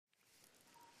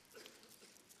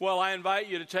Well, I invite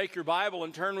you to take your Bible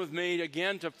and turn with me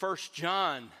again to 1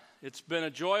 John. It's been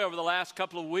a joy over the last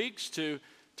couple of weeks to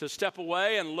step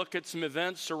away and look at some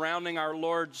events surrounding our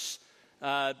Lord's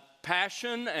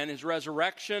passion and His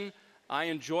resurrection. I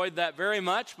enjoyed that very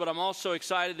much, but I'm also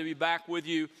excited to be back with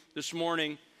you this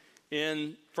morning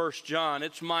in 1 John.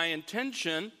 It's my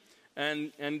intention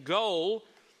and goal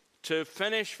to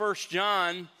finish 1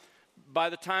 John by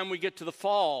the time we get to the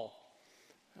fall.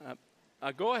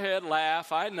 Go ahead,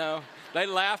 laugh. I know. They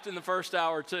laughed in the first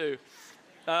hour too.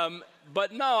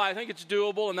 But no, I think it's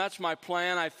doable, and that's my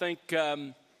plan. I think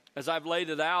as I've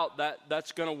laid it out,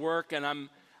 that's going to work, and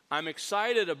I'm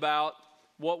excited about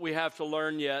what we have to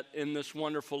learn yet in this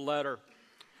wonderful letter.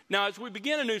 Now, as we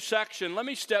begin a new section, let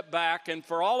me step back, and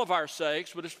for all of our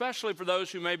sakes, but especially for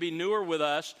those who may be newer with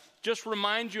us, just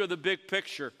remind you of the big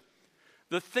picture.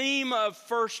 The theme of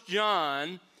 1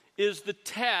 John is the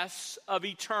tests of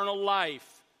eternal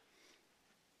life.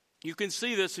 You can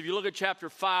see this if you look at chapter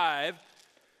 5.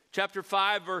 Chapter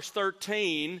 5, verse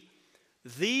 13.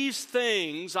 These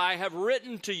things I have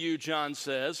written to you, John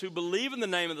says, who believe in the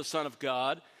name of the Son of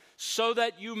God, so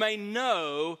that you may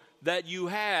know that you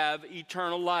have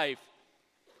eternal life.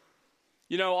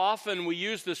 You know, often we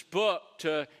use this book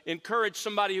to encourage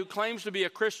somebody who claims to be a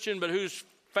Christian but whose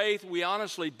faith we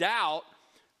honestly doubt.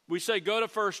 We say, go to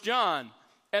 1 John.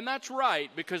 And that's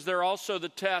right, because there are also the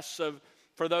tests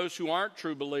for those who aren't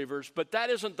true believers. But that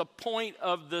isn't the point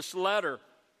of this letter.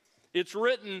 It's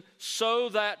written so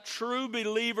that true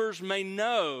believers may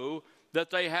know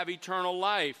that they have eternal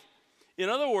life. In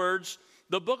other words,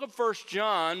 the book of 1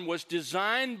 John was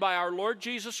designed by our Lord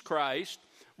Jesus Christ,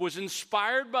 was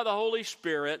inspired by the Holy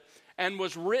Spirit, and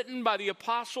was written by the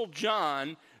Apostle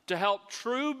John to help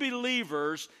true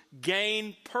believers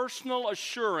gain personal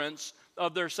assurance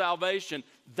of their salvation.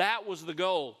 That was the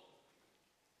goal.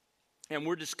 And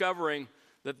we're discovering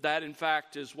that in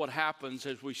fact is what happens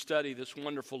as we study this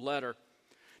wonderful letter.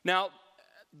 Now,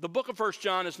 the book of 1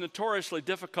 John is notoriously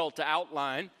difficult to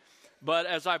outline, but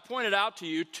as I pointed out to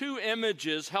you, two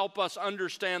images help us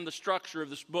understand the structure of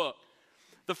this book.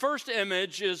 The first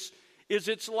image is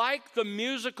it's like the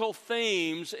musical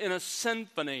themes in a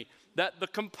symphony that the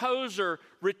composer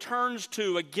returns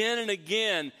to again and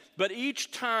again, but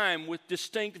each time with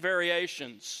distinct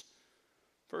variations.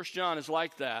 1 John is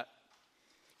like that.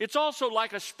 It's also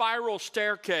like a spiral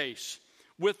staircase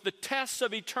with the tests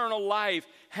of eternal life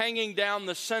hanging down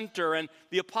the center, and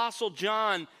the Apostle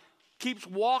John keeps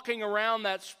walking around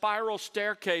that spiral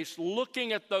staircase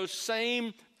looking at those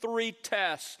same three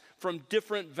tests from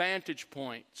different vantage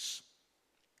points.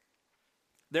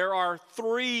 There are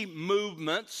three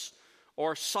movements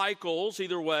or cycles,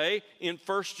 either way, in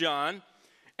 1 John,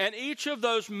 and each of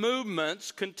those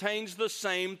movements contains the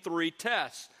same three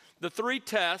tests. The three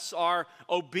tests are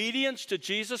obedience to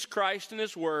Jesus Christ and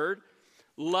His Word,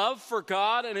 love for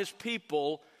God and His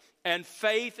people, and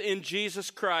faith in Jesus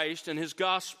Christ and His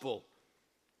gospel.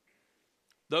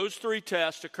 Those three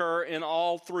tests occur in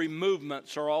all three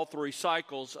movements or all three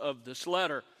cycles of this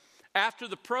letter. After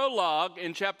the prologue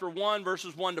in chapter 1,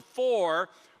 verses 1 to 4,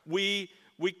 we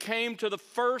came to the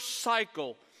first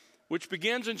cycle, which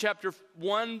begins in chapter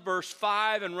 1, verse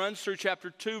 5, and runs through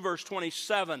chapter 2, verse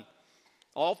 27.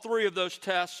 All three of those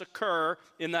tests occur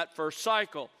in that first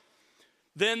cycle.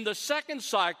 Then the second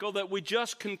cycle that we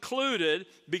just concluded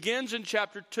begins in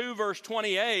chapter 2, verse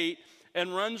 28,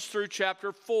 and runs through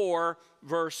chapter 4,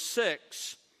 verse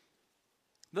 6.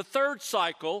 The third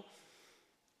cycle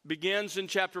begins in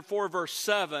chapter 4, verse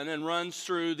 7, and runs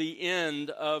through the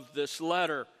end of this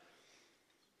letter.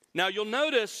 Now, you'll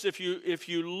notice if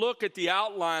you look at the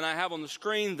outline I have on the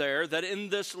screen there, that in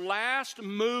this last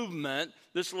movement,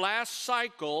 this last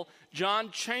cycle,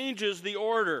 John changes the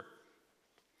order.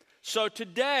 So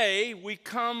today, we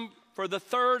come for the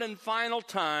third and final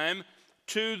time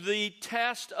to the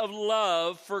test of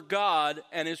love for God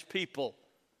and His people.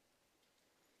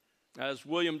 As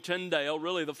William Tyndale,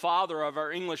 really the father of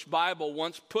our English Bible,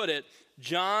 once put it,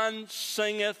 John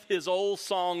singeth his old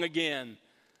song again.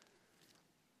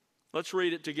 Let's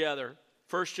read it together.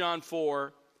 1 John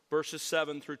 4, verses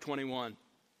 7 through 21.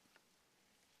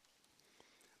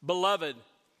 Beloved,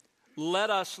 let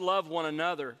us love one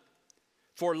another,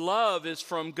 for love is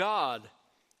from God,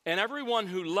 and everyone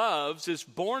who loves is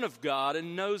born of God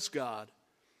and knows God.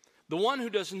 The one who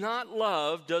does not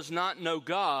love does not know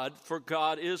God, for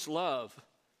God is love.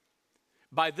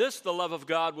 By this the love of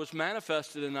God was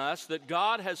manifested in us, that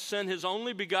God has sent His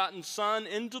only begotten Son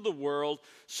into the world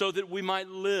so that we might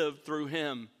live through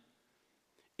Him.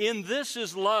 In this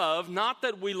is love, not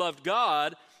that we loved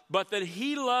God, but that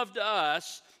He loved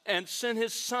us and sent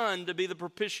His Son to be the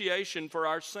propitiation for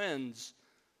our sins.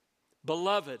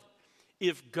 Beloved,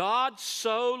 if God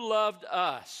so loved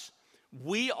us,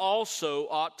 we also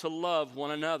ought to love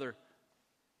one another.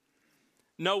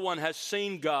 No one has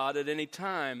seen God at any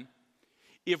time.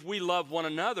 If we love one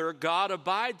another, God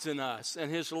abides in us,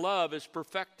 and his love is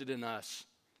perfected in us.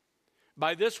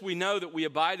 By this we know that we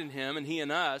abide in him, and he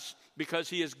in us, because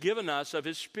he has given us of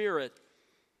his Spirit.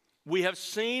 We have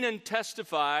seen and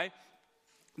testify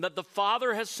that the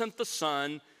Father has sent the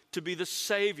Son to be the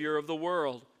Savior of the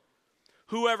world.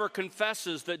 Whoever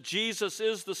confesses that Jesus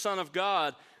is the Son of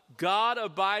God, God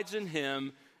abides in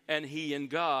him, and he in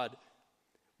God.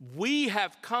 We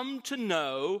have come to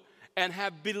know and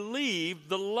have believed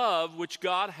the love which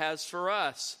God has for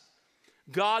us.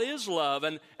 God is love,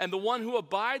 and the one who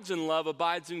abides in love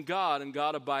abides in God, and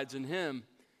God abides in him.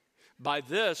 By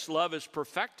this, love is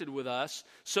perfected with us,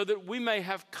 so that we may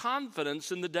have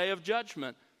confidence in the day of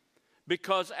judgment.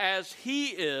 Because as he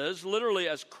is, literally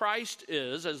as Christ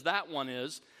is, as that one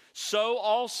is, so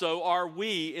also are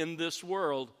we in this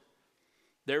world.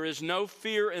 There is no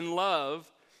fear in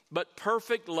love, but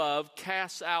perfect love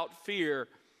casts out fear,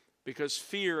 because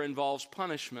fear involves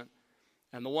punishment,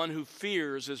 and the one who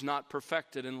fears is not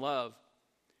perfected in love.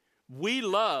 We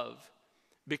love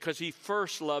because he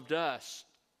first loved us.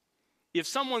 If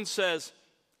someone says,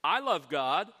 I love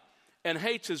God, and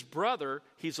hates his brother,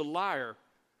 he's a liar.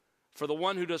 For the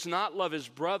one who does not love his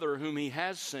brother whom he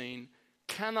has seen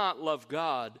cannot love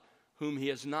God whom he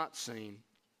has not seen.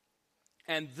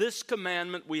 And this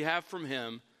commandment we have from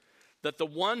him, that the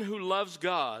one who loves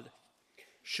God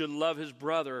should love his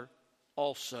brother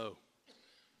also.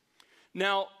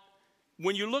 Now,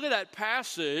 when you look at that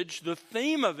passage, the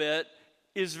theme of it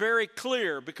is very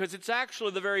clear, because it's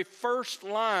actually the very first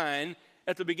line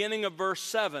at the beginning of verse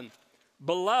 7.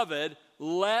 Beloved,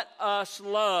 let us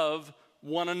love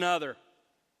one another.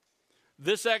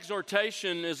 This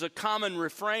exhortation is a common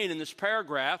refrain in this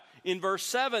paragraph. In verse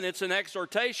 7, it's an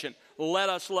exhortation. Let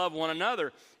us love one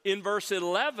another. In verse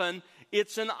 11,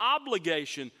 it's an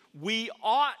obligation. We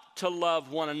ought to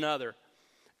love one another.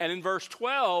 And in verse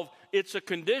 12, it's a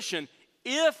condition.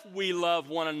 If we love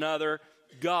one another,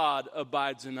 God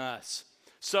abides in us.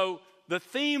 So the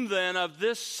theme then of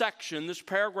this section, this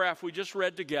paragraph we just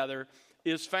read together,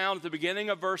 is found at the beginning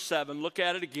of verse 7. Look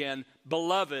at it again.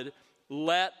 Beloved,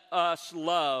 let us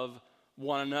love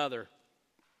one another.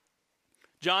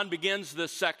 John begins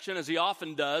this section, as he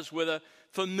often does, with a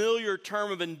familiar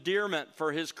term of endearment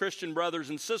for his Christian brothers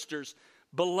and sisters,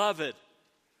 beloved.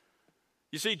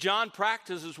 You see, John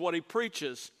practices what he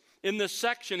preaches. In this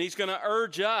section, he's going to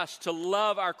urge us to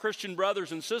love our Christian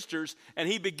brothers and sisters, and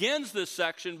he begins this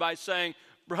section by saying,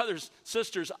 brothers,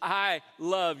 sisters, I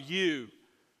love you.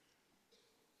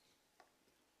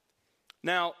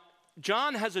 Now,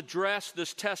 John has addressed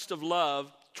this test of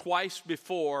love twice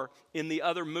before in the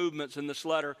other movements in this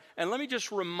letter. And let me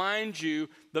just remind you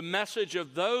the message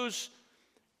of those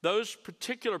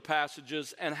particular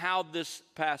passages and how this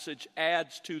passage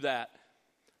adds to that.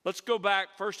 Let's go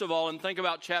back, first of all, and think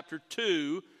about chapter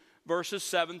 2, verses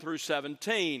 7 through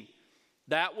 17.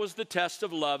 That was the test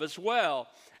of love as well.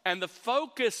 And the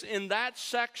focus in that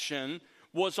section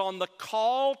was on the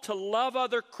call to love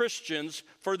other Christians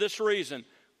for this reason.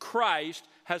 Christ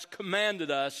has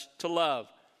commanded us to love.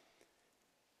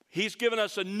 He's given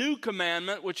us a new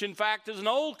commandment, which in fact is an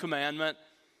old commandment,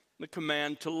 the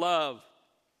command to love.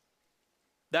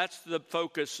 That's the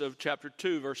focus of chapter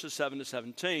 2, verses 7 to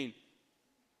 17.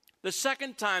 The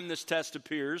second time this test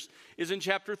appears is in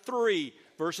chapter 3,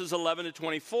 verses 11 to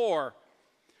 24.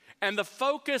 And the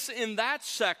focus in that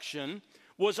section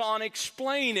was on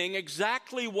explaining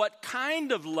exactly what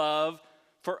kind of love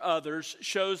for others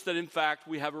shows that, in fact,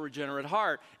 we have a regenerate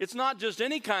heart. It's not just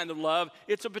any kind of love.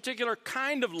 It's a particular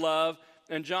kind of love,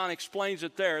 and John explains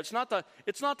it there. It's not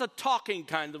the talking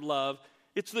kind of love.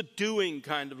 It's the doing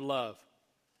kind of love.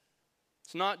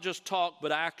 It's not just talk,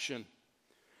 but action.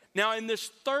 Now, in this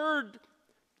third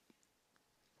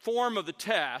form of the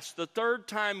test, the third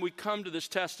time we come to this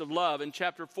test of love, in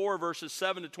chapter 4, verses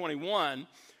 7 to 21,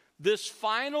 this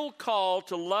final call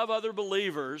to love other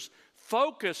believers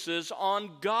focuses on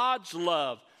God's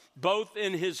love, both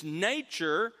in his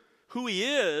nature, who he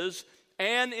is,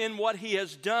 and in what he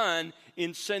has done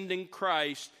in sending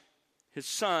Christ, his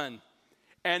Son.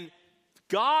 And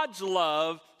God's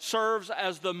love serves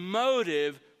as the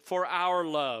motive for our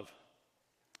love.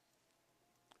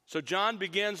 So John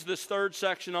begins this third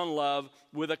section on love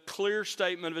with a clear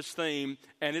statement of his theme,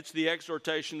 and it's the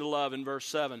exhortation to love in verse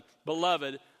 7.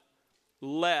 Beloved,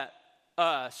 let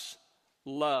us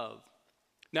love.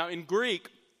 Now, in Greek,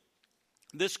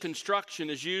 this construction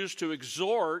is used to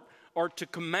exhort or to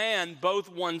command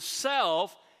both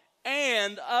oneself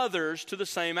and others to the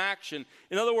same action.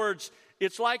 In other words,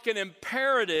 it's like an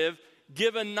imperative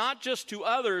given not just to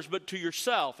others, but to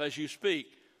yourself as you speak.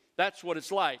 That's what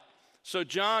it's like. So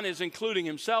John is including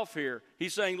himself here.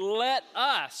 He's saying, let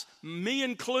us, me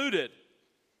included,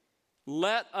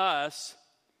 let us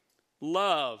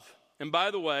love. And by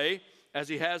the way, as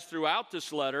he has throughout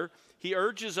this letter, he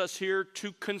urges us here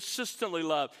to consistently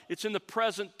love. It's in the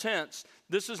present tense.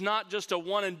 This is not just a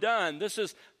one and done. This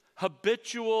is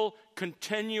habitual,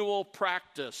 continual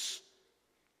practice.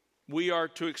 We are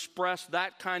to express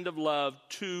that kind of love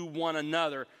to one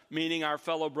another, meaning our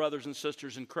fellow brothers and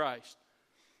sisters in Christ.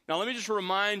 Now, let me just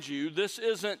remind you, this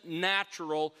isn't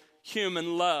natural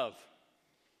human love.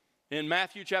 In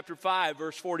Matthew chapter 5,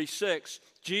 verse 46,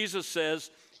 Jesus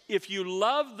says, if you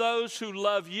love those who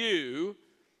love you,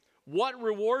 what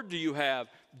reward do you have?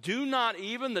 Do not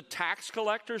even the tax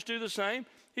collectors do the same?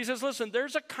 He says, listen,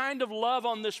 there's a kind of love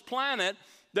on this planet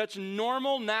that's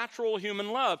normal, natural human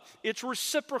love. It's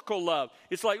reciprocal love.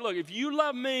 It's like, look, if you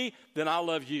love me, then I'll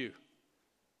love you.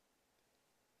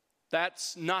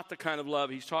 That's not the kind of love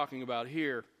he's talking about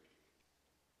here.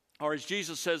 Or as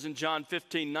Jesus says in John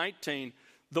 15:19,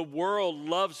 the world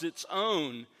loves its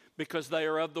own because they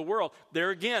are of the world. There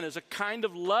again is a kind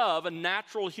of love, a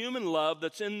natural human love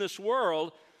that's in this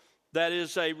world that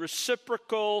is a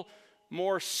reciprocal,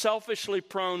 more selfishly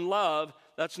prone love.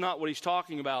 That's not what he's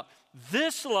talking about.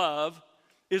 This love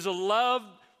is a love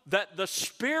that the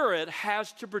Spirit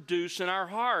has to produce in our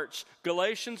hearts.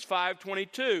 Galatians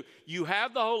 5:22. You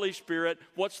have the Holy Spirit.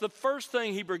 What's the first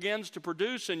thing he begins to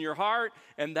produce in your heart?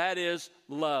 And that is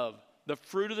love. The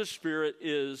fruit of the Spirit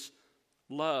is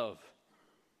love.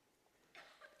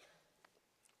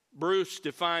 Bruce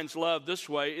defines love this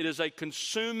way. It is a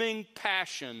consuming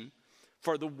passion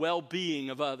for the well-being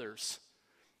of others.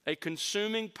 A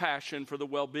consuming passion for the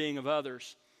well-being of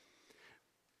others.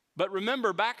 But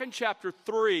remember, back in chapter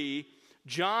 3,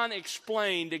 John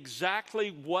explained exactly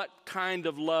what kind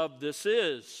of love this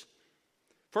is.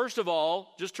 First of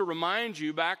all, just to remind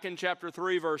you, back in chapter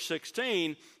 3, verse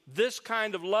 16, this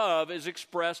kind of love is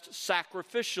expressed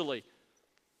sacrificially.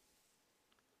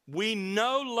 We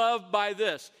know love by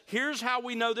this. Here's how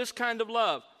we know this kind of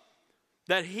love.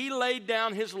 That he laid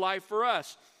down his life for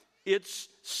us. It's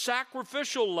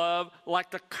sacrificial love, like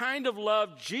the kind of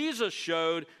love Jesus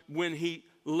showed when he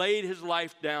laid his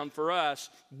life down for us.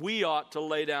 We ought to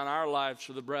lay down our lives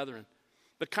for the brethren.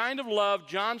 The kind of love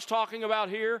John's talking about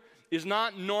here is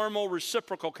not normal,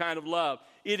 reciprocal kind of love.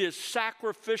 It is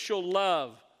sacrificial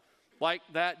love, like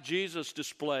that Jesus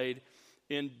displayed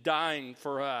in dying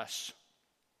for us.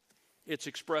 It's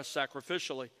expressed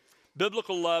sacrificially.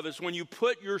 Biblical love is when you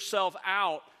put yourself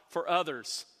out for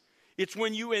others. It's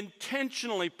when you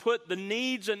intentionally put the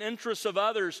needs and interests of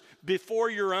others before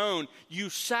your own. You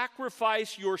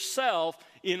sacrifice yourself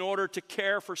in order to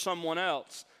care for someone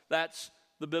else. That's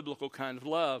the biblical kind of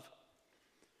love.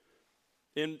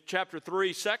 In chapter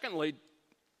 3, secondly,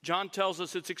 John tells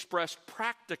us it's expressed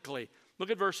practically.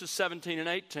 Look at verses 17 and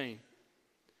 18.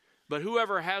 But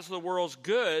whoever has the world's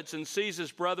goods and sees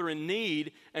his brother in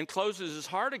need and closes his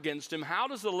heart against him, how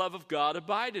does the love of God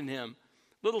abide in him?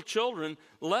 Little children,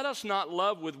 let us not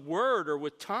love with word or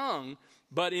with tongue,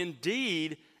 but in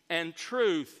deed and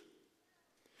truth.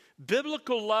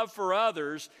 Biblical love for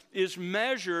others is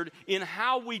measured in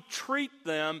how we treat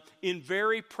them in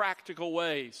very practical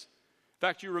ways. In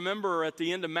fact, you remember at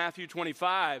the end of Matthew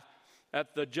 25,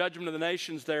 at the judgment of the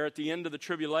nations there at the end of the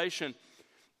tribulation,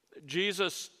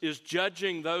 Jesus is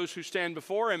judging those who stand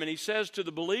before him, and he says to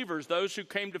the believers, those who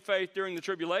came to faith during the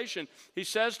tribulation, he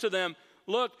says to them,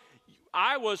 look,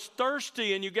 I was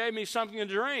thirsty and you gave me something to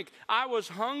drink. I was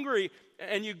hungry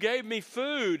and you gave me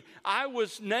food. I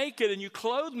was naked and you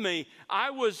clothed me.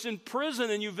 I was in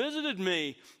prison and you visited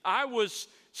me. I was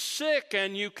sick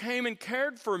and you came and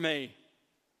cared for me.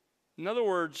 In other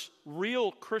words,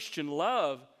 real Christian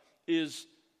love is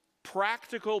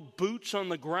practical, boots on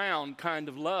the ground kind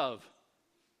of love.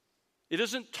 It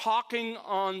isn't talking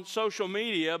on social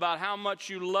media about how much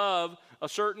you love a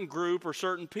certain group or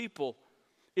certain people.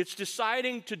 It's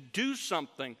deciding to do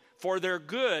something for their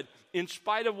good in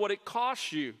spite of what it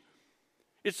costs you.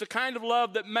 It's the kind of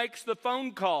love that makes the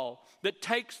phone call, that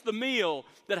takes the meal,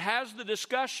 that has the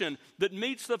discussion, that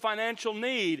meets the financial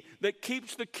need, that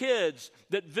keeps the kids,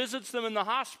 that visits them in the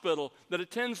hospital, that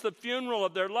attends the funeral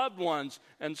of their loved ones,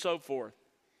 and so forth.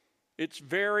 It's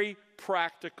very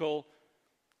practical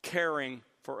caring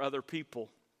for other people.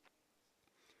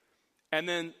 And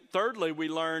then thirdly, we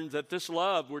learned that this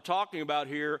love we're talking about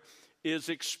here is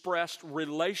expressed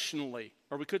relationally,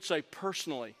 or we could say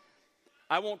personally.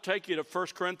 I won't take you to 1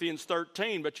 Corinthians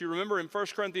 13, but you remember in 1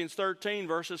 Corinthians 13,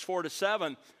 verses 4 to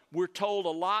 7, we're told a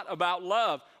lot about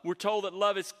love. We're told that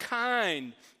love is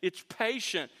kind, it's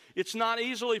patient, it's not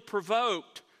easily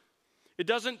provoked. It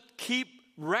doesn't keep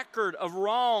record of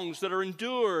wrongs that are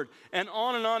endured, and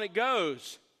on it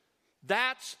goes.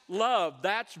 That's love.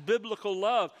 That's biblical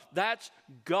love. That's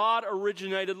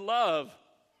God-originated love.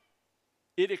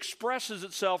 It expresses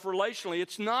itself relationally.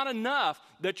 It's not enough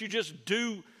that you just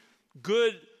do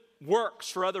good works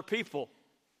for other people.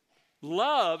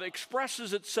 Love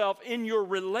expresses itself in your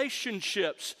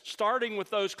relationships, starting with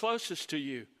those closest to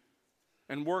you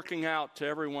and working out to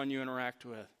everyone you interact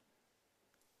with.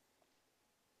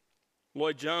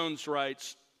 Lloyd Jones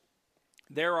writes,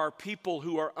 "There are people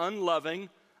who are unloving,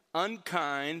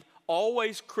 unkind,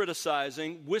 always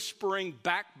criticizing, whispering,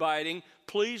 backbiting,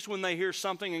 pleased when they hear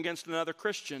something against another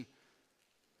Christian.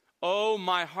 Oh,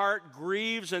 my heart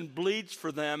grieves and bleeds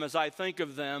for them as I think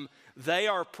of them. They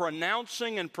are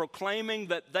pronouncing and proclaiming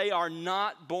that they are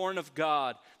not born of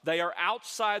God. They are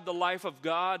outside the life of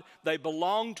God. They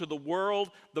belong to the world.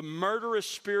 The murderous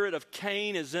spirit of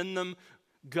Cain is in them.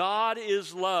 God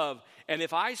is love. And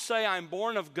if I say I'm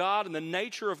born of God and the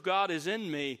nature of God is in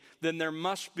me, then there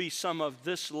must be some of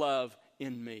this love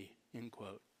in me," end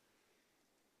quote.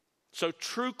 So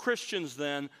true Christians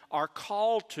then are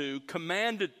called to,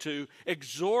 commanded to,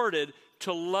 exhorted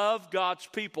to love God's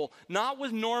people, not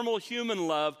with normal human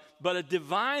love, but a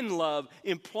divine love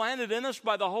implanted in us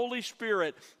by the Holy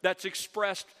Spirit that's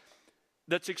expressed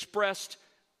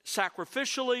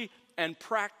sacrificially and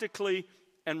practically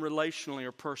and relationally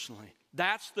or personally.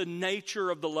 That's the nature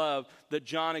of the love that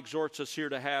John exhorts us here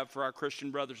to have for our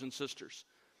Christian brothers and sisters.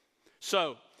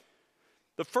 So,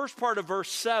 the first part of verse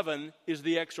 7 is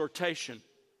the exhortation.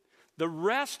 The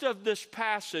rest of this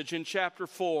passage in chapter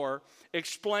 4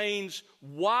 explains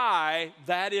why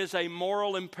that is a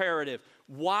moral imperative,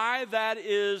 why that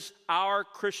is our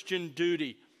Christian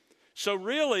duty. So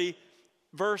really,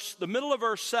 the middle of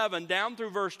verse 7 down through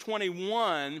verse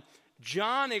 21,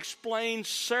 John explains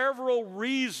several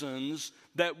reasons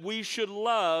that we should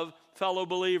love fellow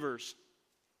believers.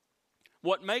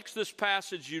 What makes this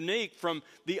passage unique from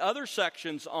the other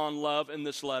sections on love in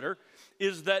this letter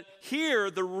is that here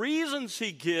the reasons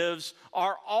he gives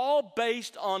are all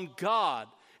based on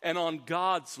God and on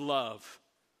God's love.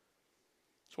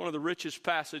 It's one of the richest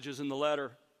passages in the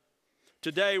letter.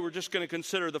 Today we're just going to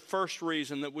consider the first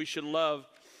reason that we should love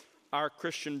our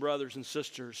Christian brothers and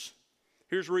sisters.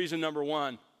 Here's reason number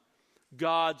 1,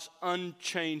 God's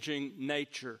unchanging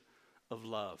nature of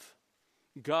love.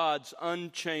 God's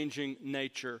unchanging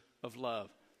nature of love.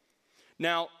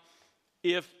 Now,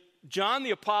 if John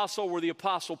the Apostle were the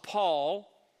Apostle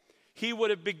Paul, he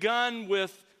would have begun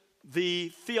with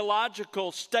the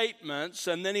theological statements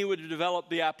and then he would have developed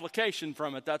the application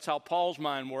from it. That's how Paul's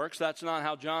mind works. That's not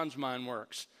how John's mind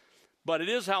works. But it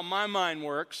is how my mind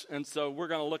works, and so we're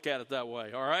going to look at it that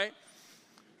way, all right?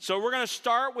 So we're going to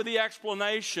start with the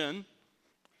explanation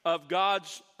of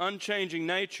God's unchanging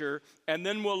nature, and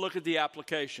then we'll look at the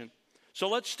application. So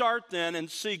let's start then and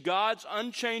see God's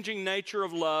unchanging nature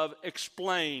of love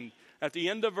explained at the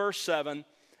end of verse 7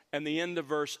 and the end of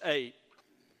verse 8.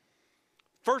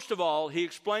 First of all, he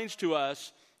explains to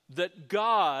us that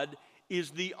God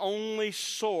is the only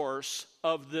source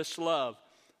of this love.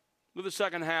 Look at the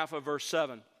second half of verse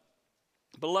 7.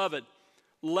 Beloved,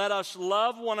 let us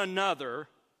love one another,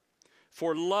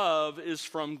 for love is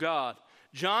from God.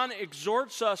 John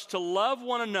exhorts us to love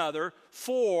one another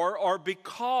for or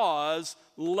because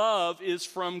love is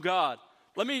from God.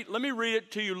 Let me read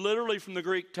it to you literally from the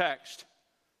Greek text.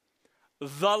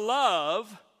 The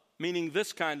love, meaning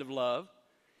this kind of love,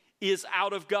 is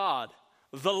out of God.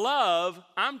 The love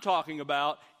I'm talking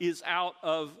about is out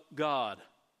of God.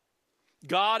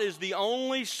 God is the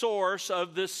only source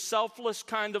of this selfless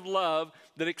kind of love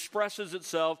that expresses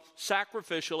itself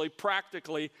sacrificially,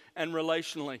 practically, and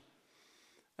relationally.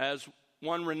 As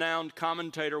one renowned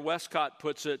commentator, Westcott,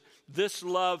 puts it, this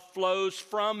love flows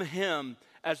from him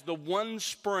as the one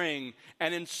spring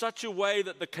and in such a way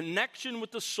that the connection with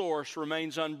the source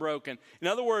remains unbroken. In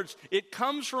other words, it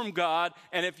comes from God,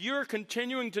 and if you're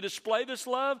continuing to display this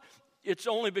love, it's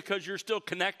only because you're still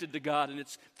connected to God and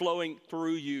it's flowing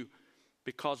through you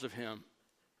because of him.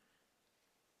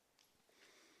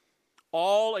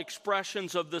 All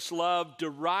expressions of this love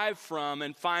derive from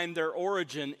and find their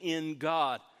origin in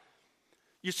God.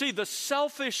 You see, the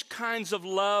selfish kinds of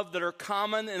love that are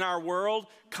common in our world,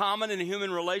 common in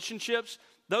human relationships,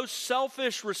 those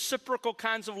selfish, reciprocal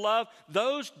kinds of love,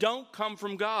 those don't come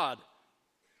from God.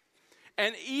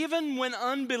 And even when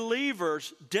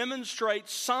unbelievers demonstrate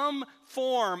some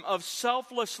form of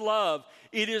selfless love,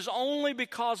 It is only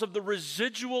because of the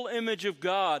residual image of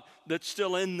God that's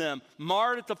still in them,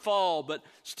 marred at the fall, but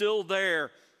still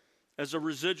there as a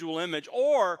residual image,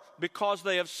 or because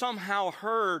they have somehow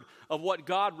heard of what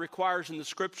God requires in the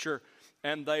Scripture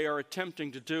and they are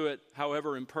attempting to do it,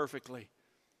 however imperfectly.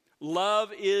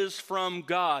 Love is from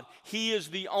God. He is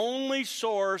the only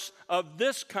source of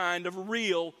this kind of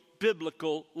real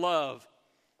biblical love.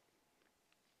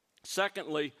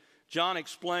 Secondly, John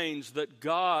explains that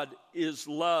God is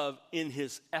love in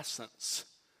his essence.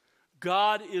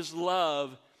 God is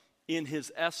love in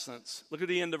his essence. Look at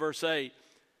the end of verse 8.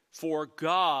 For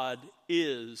God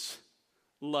is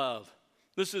love.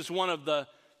 This is one of the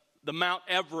Mount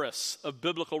Everest of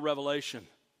biblical revelation.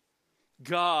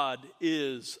 God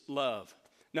is love.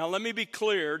 Now let me be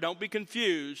clear, don't be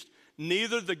confused.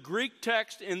 Neither the Greek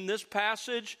text in this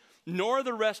passage nor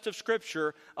the rest of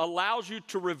Scripture allows you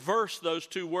to reverse those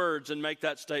two words and make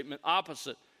that statement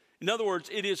opposite. In other words,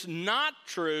 it is not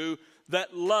true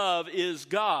that love is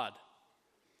God.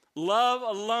 Love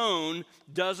alone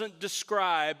doesn't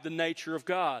describe the nature of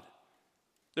God.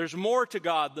 There's more to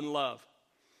God than love.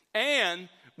 And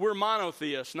we're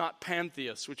monotheists, not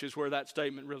pantheists, which is where that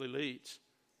statement really leads.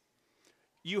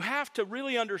 You have to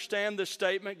really understand this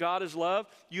statement, God is love.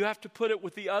 You have to put it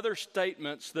with the other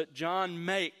statements that John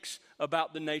makes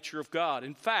about the nature of God.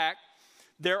 In fact,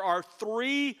 there are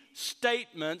 3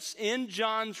 statements in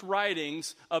John's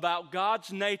writings about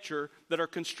God's nature that are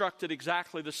constructed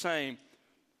exactly the same.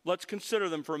 Let's consider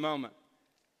them for a moment.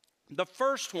 The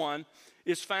first one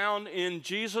is found in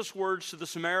Jesus' words to the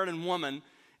Samaritan woman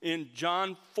in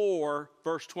John 4,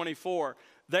 verse 24.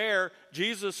 There,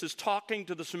 Jesus is talking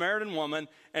to the Samaritan woman,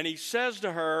 and he says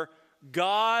to her,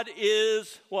 God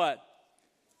is what?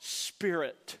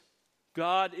 Spirit.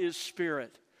 God is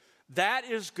spirit. That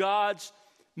is God's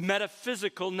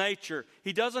metaphysical nature.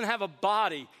 He doesn't have a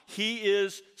body. He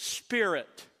is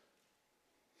spirit.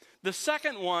 The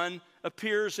second one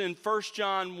appears in 1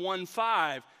 John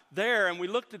 1:5. There, and we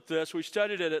looked at this, we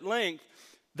studied it at length.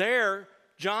 There,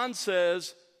 John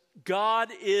says, God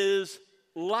is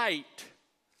light.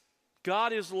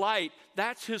 God is light.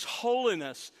 That's his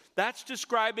holiness. That's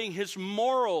describing his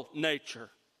moral nature.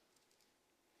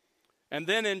 And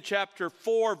then in chapter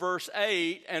 4, verse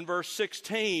 8 and verse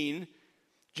 16,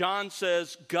 John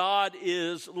says, God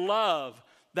is love.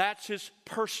 That's his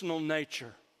personal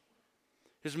nature.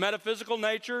 His metaphysical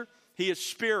nature, he is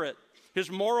spirit.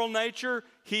 His moral nature,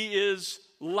 he is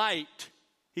light.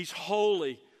 He's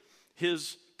holy.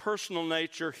 His personal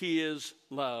nature, he is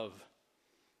love.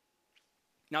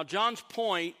 Now, John's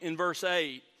point in verse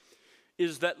 8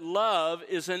 is that love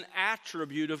is an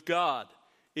attribute of God.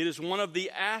 It is one of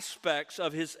the aspects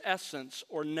of his essence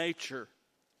or nature.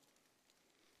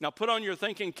 Now, put on your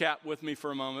thinking cap with me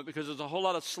for a moment, because there's a whole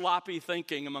lot of sloppy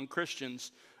thinking among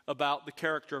Christians about the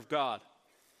character of God.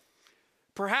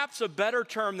 Perhaps a better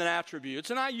term than attributes,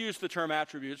 and I use the term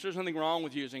attributes, there's nothing wrong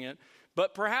with using it,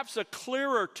 but perhaps a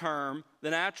clearer term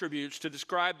than attributes to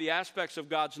describe the aspects of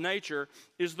God's nature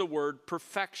is the word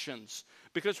perfections.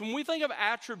 Because when we think of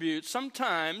attributes,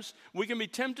 sometimes we can be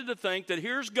tempted to think that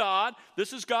here's God,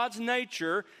 this is God's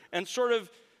nature, and sort of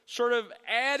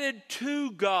added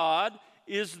to God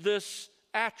is this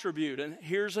attribute. And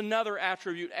here's another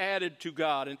attribute added to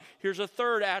God. And here's a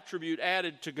third attribute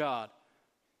added to God.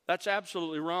 That's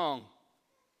absolutely wrong.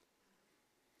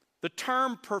 The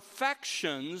term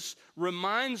perfections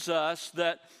reminds us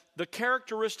that the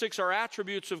characteristics or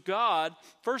attributes of God,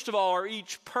 first of all, are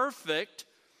each perfect,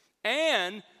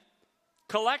 and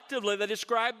collectively they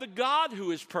describe the God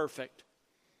who is perfect.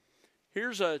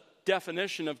 Here's a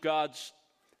definition of God's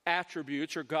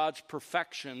attributes or God's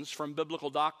perfections from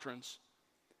biblical doctrines.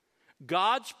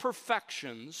 God's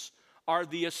perfections are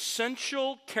the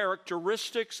essential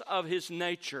characteristics of his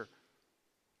nature.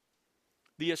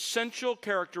 The essential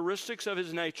characteristics of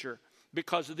his nature.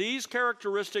 Because these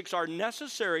characteristics are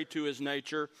necessary to his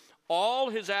nature, all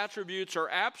his attributes are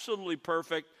absolutely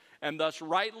perfect and thus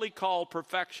rightly called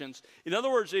perfections. In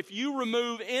other words, if you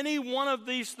remove any one of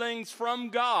these things from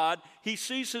God, he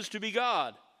ceases to be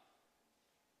God.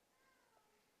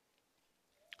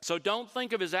 So don't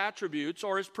think of his attributes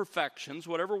or his perfections,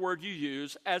 whatever word you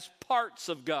use, as parts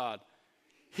of God.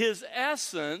 His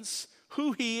essence,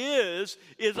 who he is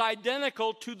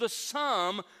identical to the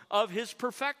sum of his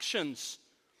perfections.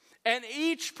 And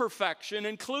each perfection,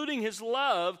 including his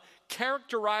love,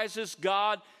 characterizes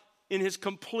God in his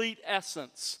complete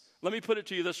essence. Let me put it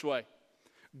to you this way.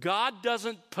 God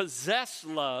doesn't possess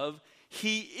love.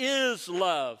 He is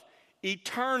love,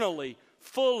 eternally,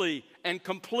 fully, and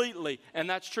completely. And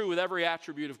that's true with every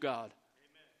attribute of God. Amen.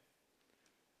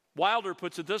 Wilder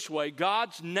puts it this way: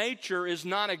 God's nature is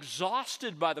not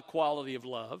exhausted by the quality of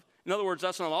love. In other words,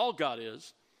 that's not all God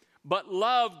is. But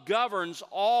love governs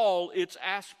all its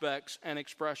aspects and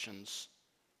expressions.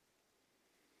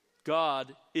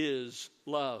 God is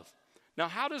love. Now,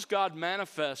 how does God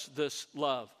manifest this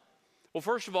love? Well,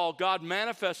 first of all, God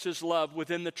manifests his love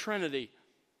within the Trinity.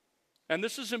 And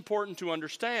this is important to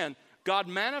understand. God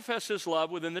manifests his love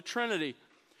within the Trinity.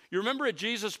 You remember at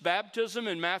Jesus' baptism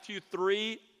in Matthew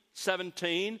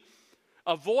 3:17,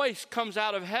 a voice comes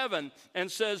out of heaven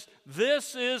and says,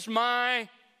 "This is my,"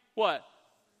 what?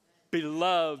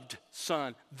 "Beloved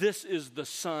Son. This is the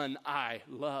Son I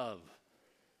love."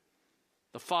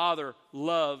 The Father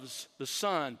loves the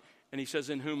Son, and he says,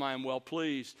 "In whom I am well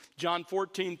pleased." John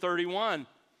 14:31,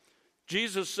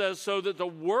 Jesus says, "So that the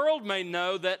world may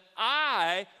know that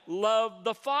I love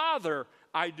the Father,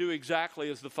 I do exactly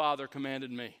as the Father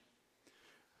commanded me."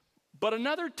 But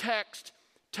another text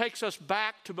takes us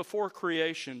back to before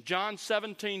creation. John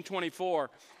 17:24,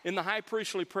 in the high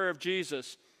priestly prayer of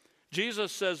Jesus,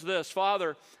 Jesus says this: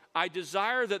 "Father, I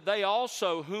desire that they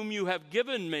also whom you have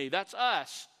given me," that's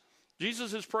us.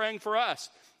 Jesus is praying for us.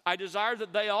 "I desire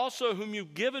that they also whom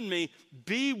you've given me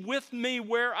be with me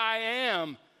where I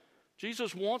am."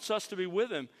 Jesus wants us to be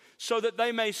with him, "so that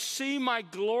they may see my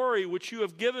glory which you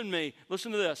have given me."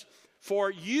 Listen to this. "For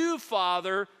you,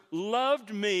 Father,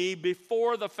 loved me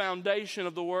before the foundation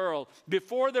of the world."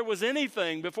 Before there was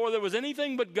anything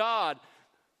but God,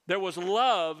 there was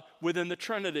love within the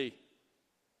Trinity.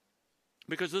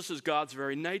 Because this is God's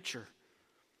very nature.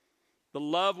 The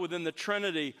love within the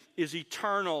Trinity is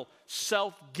eternal,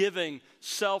 self-giving,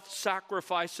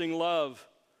 self-sacrificing love.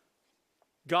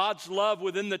 God's love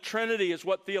within the Trinity is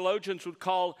what theologians would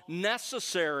call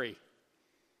necessary.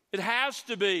 It has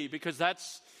to be, because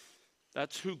that's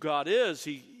who God is.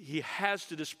 He has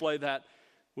to display that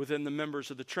within the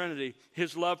members of the Trinity.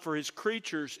 His love for his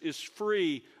creatures is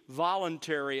free,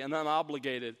 voluntary, and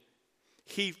unobligated.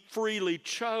 He freely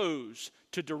chose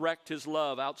to direct his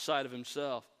love outside of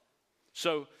himself.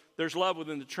 So there's love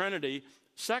within the Trinity.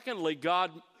 Secondly,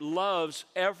 God loves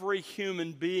every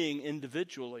human being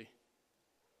individually.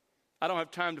 I don't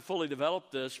have time to fully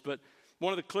develop this, but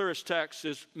one of the clearest texts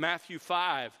is Matthew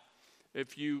 5.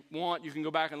 If you want, you can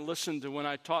go back and listen to when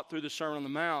I taught through the Sermon on the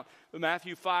Mount. But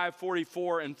Matthew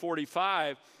 5:44 and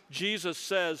 45, Jesus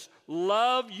says,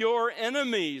 "Love your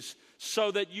enemies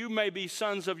so that you may be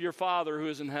sons of your Father who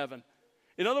is in heaven."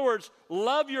 In other words,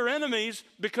 love your enemies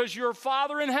because your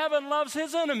Father in heaven loves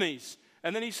his enemies.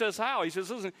 And then he says how? He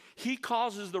says, listen, he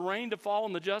causes the rain to fall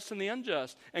on the just and the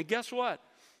unjust. And guess what?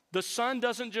 The sun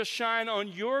doesn't just shine on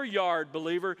your yard,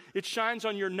 believer. It shines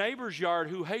on your neighbor's yard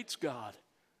who hates God.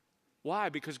 Why?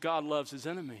 Because God loves his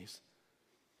enemies.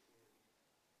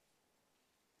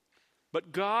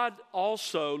 But God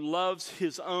also loves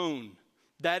his own.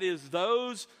 That is,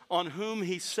 those on whom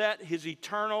he set his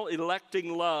eternal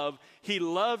electing love. He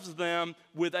loves them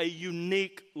with a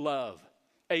unique love,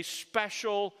 a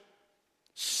special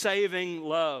saving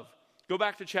love. Go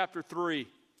back to chapter 3.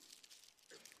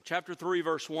 Chapter 3,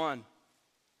 verse 1.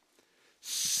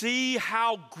 "See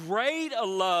how great a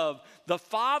love the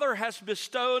Father has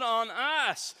bestowed on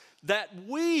us, that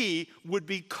we would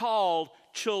be called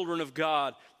children of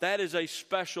God." That is a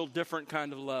special, different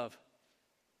kind of love.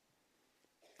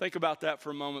 Think about that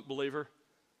for a moment, believer.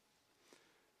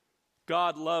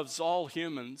 God loves all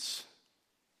humans.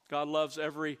 God loves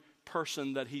every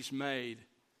person that he's made.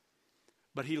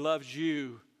 But he loves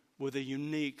you with a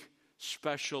unique,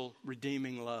 special,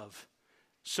 redeeming love,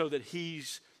 so that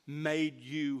he's made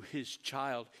you his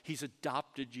child. He's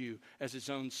adopted you as his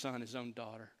own son, his own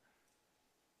daughter.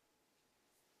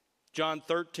 John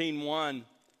 13:1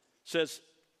 says,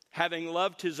 "Having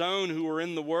loved his own who were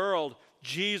in the world,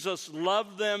 Jesus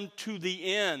loved them to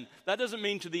the end." That doesn't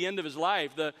mean to the end of his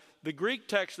life. The Greek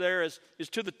text there is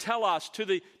to the telos, to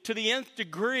the nth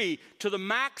degree, to the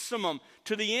maximum.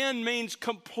 To the end means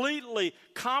completely,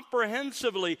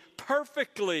 comprehensively,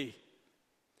 perfectly.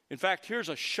 In fact, here's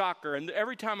a shocker. And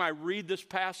every time I read this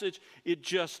passage, it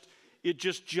just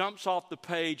jumps off the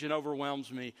page and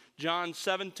overwhelms me. John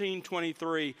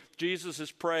 17:23, Jesus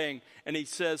is praying, and he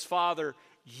says, "Father,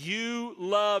 you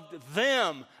loved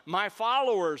them, my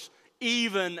followers,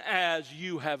 even as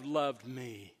you have loved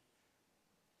me."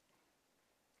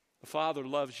 The Father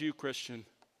loves you, Christian,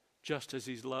 just as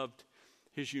he's loved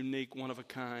his unique,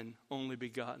 one-of-a-kind, only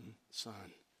begotten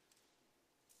Son.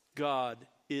 God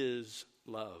is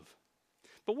love.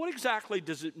 But what exactly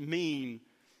does it mean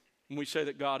when we say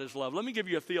that God is love? Let me give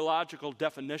you a theological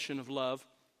definition of love.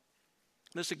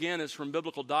 This again is from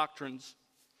biblical doctrines.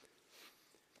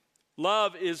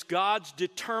 Love is God's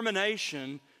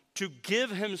determination to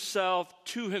give himself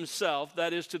to himself,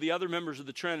 that is, to the other members of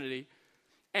the Trinity,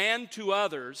 and to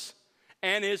others,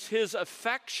 and is his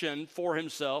affection for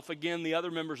himself, again, the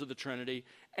other members of the Trinity,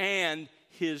 and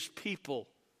his people.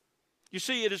 You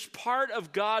see, it is part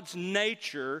of God's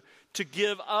nature to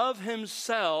give of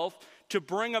himself to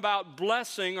bring about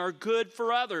blessing or good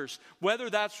for others, whether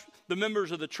that's the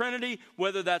members of the Trinity,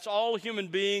 whether that's all human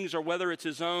beings, or whether it's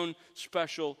his own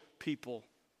special people.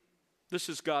 This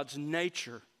is God's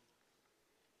nature.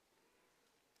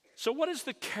 So what is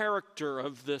the character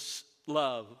of this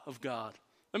love of God?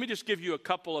 Let me just give you a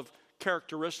couple of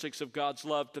characteristics of God's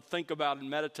love to think about and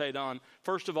meditate on.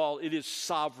 First of all, it is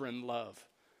sovereign love.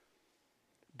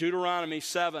 Deuteronomy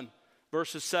 7,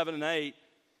 verses 7 and 8.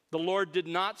 The Lord did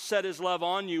not set his love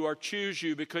on you or choose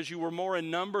you because you were more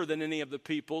in number than any of the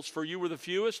peoples, for you were the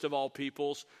fewest of all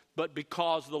peoples, but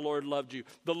because the Lord loved you.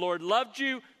 The Lord loved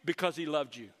you because he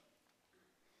loved you.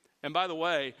 And by the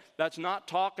way, that's not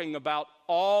talking about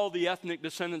all the ethnic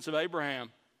descendants of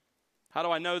Abraham. How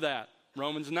do I know that?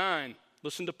 Romans 9.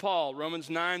 Listen to Paul, Romans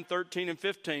 9, 13 and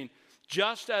 15.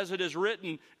 Just as it is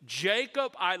written,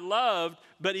 Jacob I loved,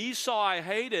 but Esau I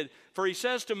hated. For he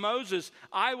says to Moses,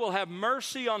 I will have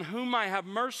mercy on whom I have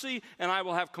mercy, and I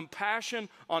will have compassion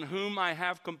on whom I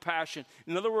have compassion.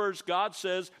 In other words, God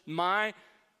says, my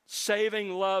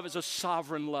saving love is a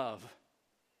sovereign love.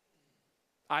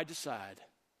 I decide.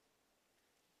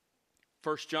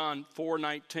 1 John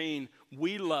 4:19,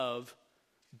 we love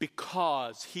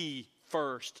because he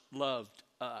first loved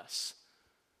us.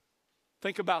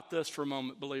 Think about this for a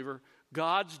moment, believer.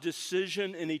 God's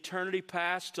decision in eternity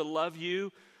past to love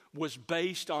you was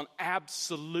based on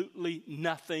absolutely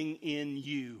nothing in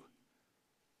you.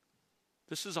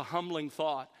 This is a humbling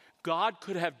thought. God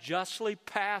could have justly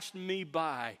passed me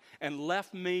by and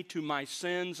left me to my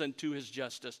sins and to his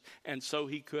justice, and so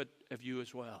he could of you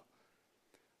as well.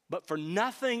 But for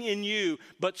nothing in you,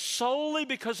 but solely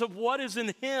because of what is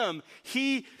in him,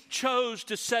 he chose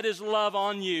to set his love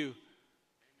on you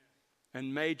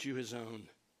and made you his own.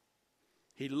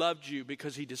 He loved you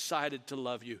because he decided to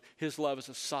love you. His love is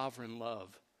a sovereign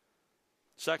love.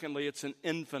 Secondly, it's an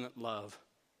infinite love.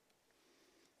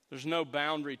 There's no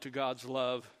boundary to God's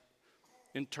love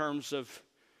in terms of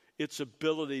its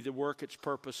ability to work its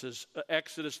purposes.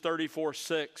 Exodus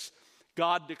 34:6,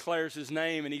 God declares his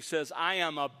name and he says, I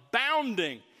am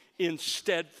abounding in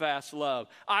steadfast love.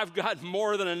 I've got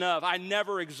more than enough. I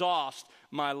never exhaust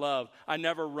my love. I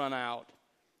never run out.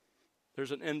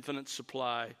 There's an infinite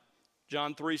supply.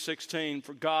 John 3:16,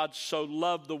 for God so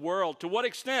loved the world. To what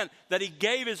extent? That he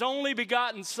gave his only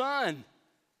begotten Son.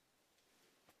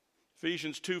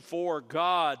 Ephesians 2:4,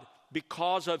 God,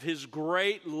 because of his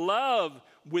great love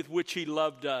with which he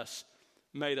loved us,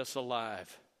 made us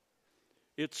alive.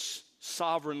 It's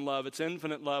sovereign love. It's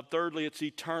infinite love. Thirdly, it's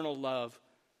eternal love.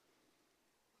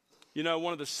 You know,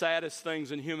 one of the saddest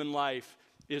things in human life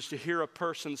is to hear a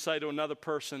person say to another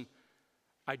person,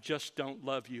 I just don't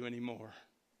love you anymore.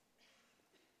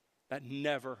 That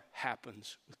never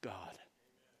happens with God.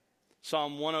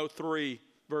 Psalm 103,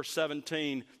 verse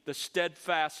 17, the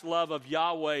steadfast love of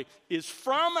Yahweh is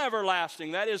from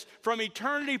everlasting, that is, from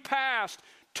eternity past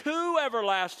to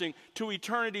everlasting, to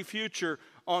eternity future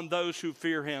on those who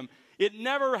fear him. It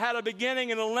never had a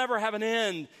beginning and it'll never have an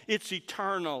end. It's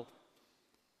eternal.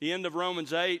 The end of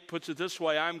Romans 8 puts it this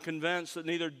way, I'm convinced that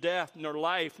neither death, nor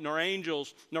life, nor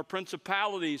angels, nor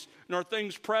principalities, nor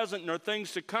things present, nor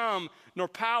things to come, nor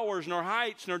powers, nor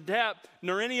heights, nor depth,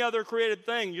 nor any other created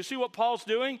thing. You see what Paul's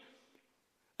doing?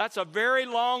 That's a very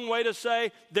long way to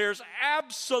say there's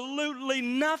absolutely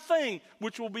nothing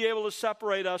which will be able to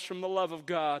separate us from the love of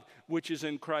God, which is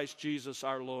in Christ Jesus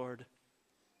our Lord.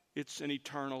 It's an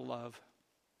eternal love.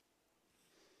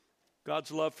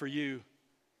 God's love for you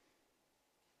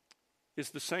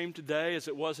is the same today as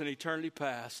it was in eternity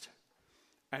past,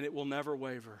 and it will never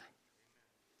waver.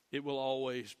 It will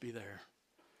always be there.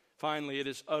 Finally, it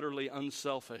is utterly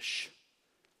unselfish.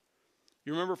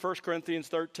 You remember 1 Corinthians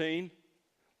 13?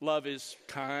 Love is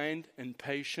kind and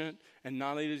patient and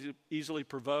not easily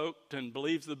provoked and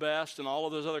believes the best and all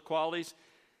of those other qualities.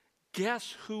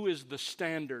 Guess who is the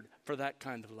standard for that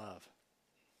kind of love?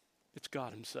 It's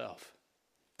God himself.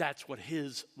 That's what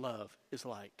his love is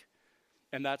like.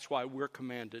 And that's why we're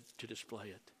commanded to display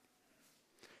it.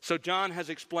 So John has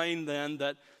explained then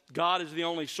that God is the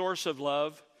only source of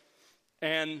love,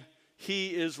 and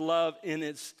he is love in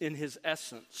his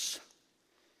essence.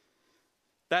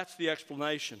 That's the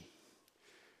explanation.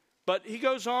 But he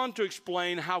goes on to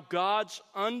explain how God's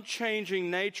unchanging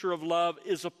nature of love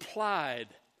is applied.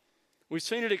 We've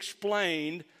seen it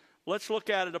explained let's look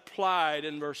at it applied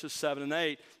in verses 7 and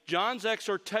 8. John's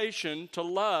exhortation to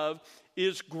love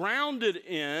is grounded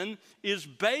in, is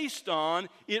based on,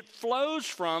 it flows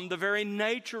from the very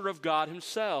nature of God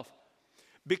himself.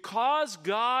 Because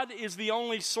God is the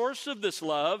only source of this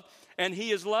love, and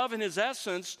he is love in his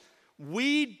essence,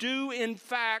 we do in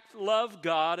fact love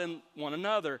God and one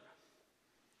another.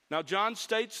 Now, John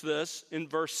states this in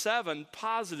verse 7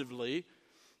 positively,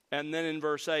 and then in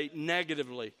verse 8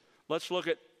 negatively. Let's look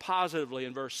at positively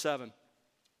in verse 7.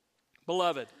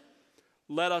 Beloved,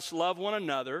 let us love one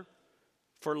another,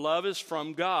 for love is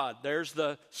from God. There's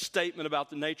the statement about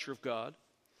the nature of God.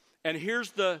 And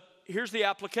here's the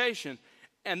application.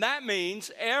 And that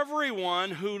means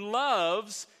everyone who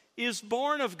loves is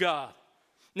born of God.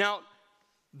 Now,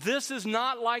 this is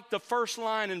not like the first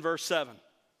line in verse 7.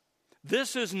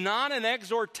 This is not an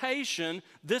exhortation.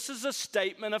 This is a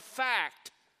statement of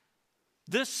fact.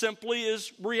 This simply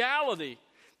is reality.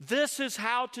 This is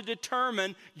how to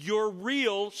determine your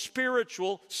real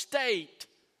spiritual state.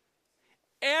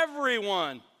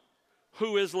 Everyone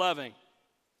who is loving,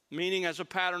 meaning as a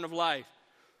pattern of life.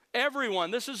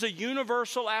 Everyone. This is a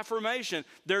universal affirmation.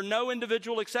 There are no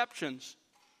individual exceptions.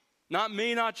 Not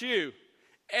me, not you.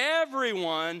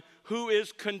 Everyone who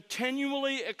is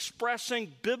continually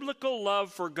expressing biblical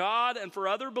love for God and for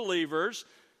other believers,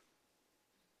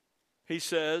 he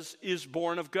says, is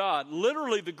born of God.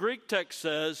 Literally, the Greek text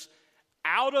says,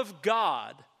 out of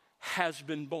God has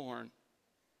been born.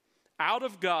 Out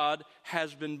of God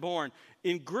has been born.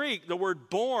 In Greek, the word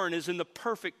born is in the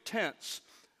perfect tense,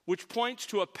 which points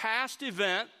to a past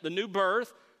event, the new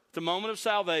birth, the moment of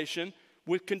salvation,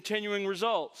 with continuing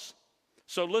results.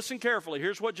 So listen carefully.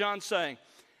 Here's what John's saying.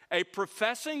 A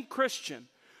professing Christian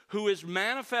who is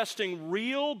manifesting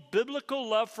real biblical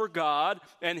love for God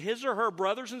and his or her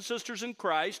brothers and sisters in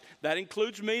Christ, that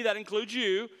includes me, that includes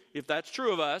you, if that's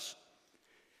true of us,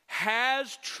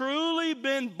 has truly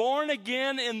been born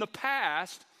again in the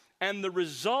past, and the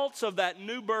results of that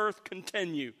new birth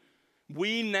continue.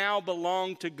 We now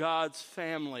belong to God's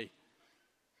family.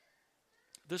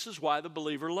 This is why the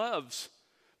believer loves.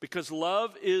 Because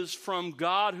love is from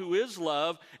God who is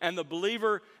love, and the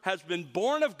believer has been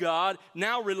born of God,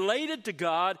 now related to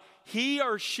God, he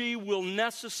or she will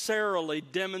necessarily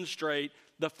demonstrate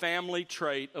the family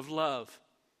trait of love.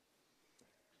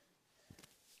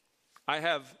 I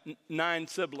have 9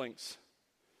 siblings,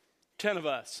 10 of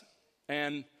us,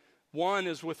 and one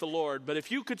is with the Lord. But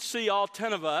if you could see all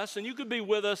 10 of us, and you could be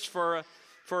with us for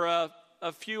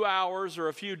a few hours or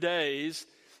a few days,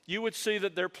 you would see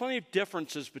that there are plenty of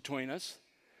differences between us,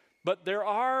 but there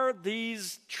are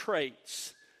these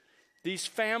traits, these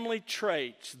family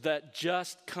traits that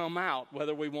just come out,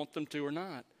 whether we want them to or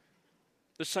not.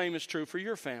 The same is true for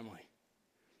your family.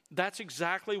 That's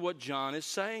exactly what John is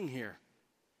saying here.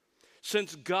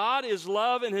 Since God is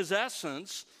love in his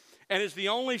essence and is the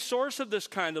only source of this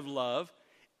kind of love,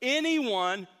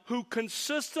 anyone who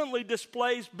consistently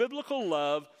displays biblical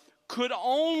love could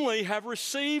only have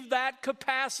received that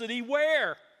capacity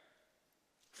where?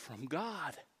 From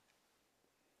God.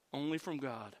 Only from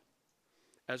God.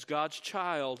 As God's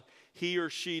child, he or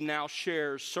she now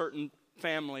shares certain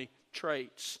family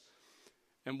traits.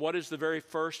 And what is the very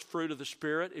first fruit of the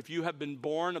Spirit? If you have been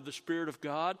born of the Spirit of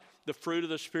God, the fruit of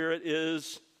the Spirit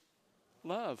is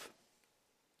love.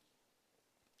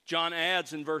 John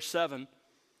adds in verse 7,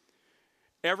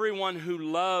 everyone who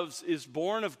loves is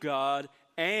born of God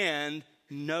and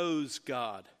knows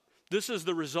God. This is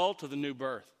the result of the new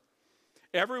birth.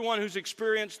 Everyone who's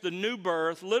experienced the new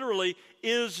birth literally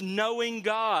is knowing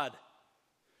God.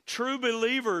 True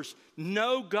believers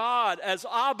know God as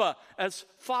Abba, as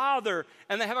Father,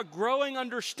 and they have a growing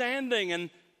understanding and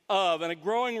a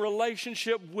growing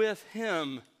relationship with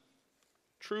Him.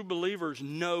 True believers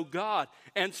know God.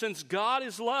 And since God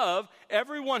is love,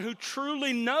 everyone who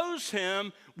truly knows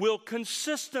Him will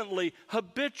consistently,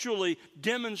 habitually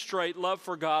demonstrate love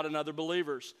for God and other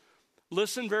believers.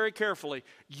 Listen very carefully.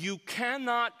 You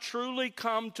cannot truly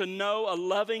come to know a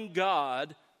loving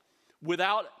God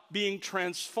without being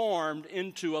transformed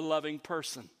into a loving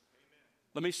person.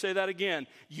 Let me say that again.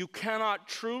 You cannot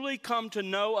truly come to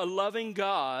know a loving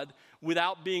God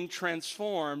without being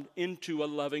transformed into a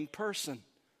loving person.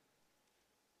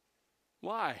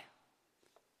 Why?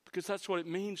 Because that's what it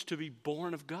means to be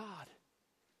born of God.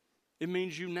 It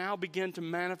means you now begin to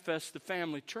manifest the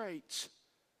family traits.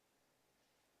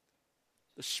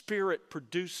 The Spirit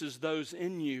produces those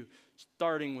in you,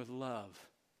 starting with love.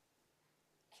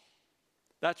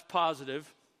 That's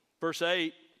positive. Verse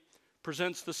 8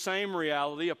 presents the same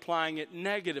reality, applying it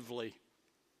negatively.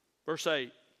 Verse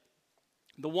 8,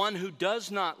 the one who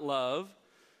does not love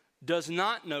does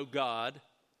not know God,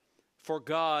 for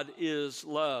God is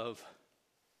love.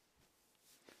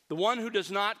 The one who does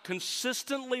not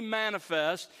consistently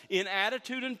manifest in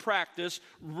attitude and practice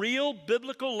real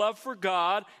biblical love for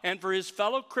God and for his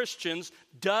fellow Christians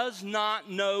does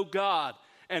not know God.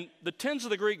 And the tense of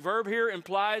the Greek verb here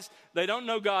implies they don't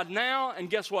know God now, and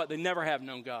guess what? They never have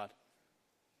known God.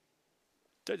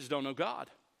 They just don't know God.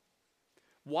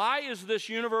 Why is this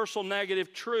universal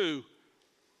negative true?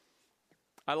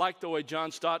 I like the way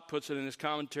John Stott puts it in his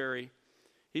commentary.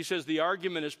 He says the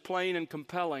argument is plain and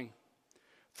compelling.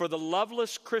 For the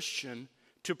loveless Christian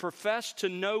to profess to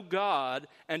know God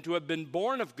and to have been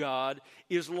born of God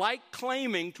is like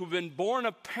claiming to have been born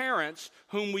of parents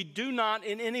whom we do not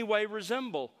in any way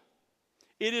resemble.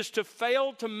 It is to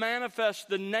fail to manifest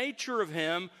the nature of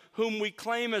him whom we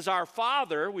claim as our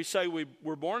Father, we say we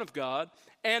were born of God,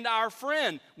 and our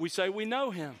friend, we say we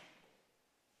know him.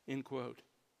 End quote.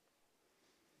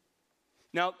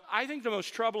 Now, I think the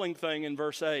most troubling thing in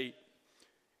verse 8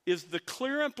 is the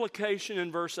clear implication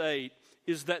in verse 8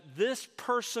 is that this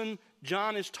person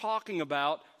John is talking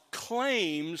about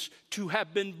claims to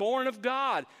have been born of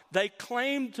God. They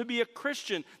claim to be a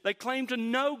Christian. They claim to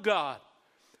know God.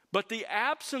 But the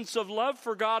absence of love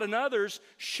for God and others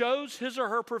shows his or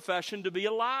her profession to be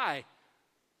a lie.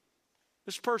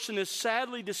 This person is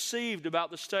sadly deceived about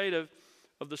the state of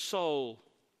the soul.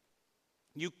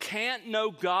 You can't know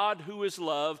God who is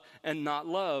love and not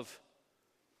love.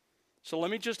 So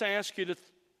let me just ask you to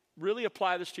really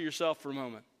apply this to yourself for a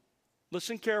moment.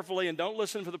 Listen carefully and don't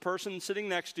listen for the person sitting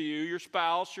next to you, your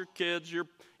spouse, your kids, your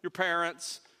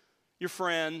parents, your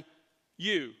friend.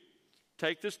 You.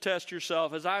 Take this test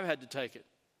yourself as I've had to take it.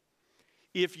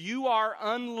 If you are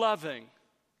unloving,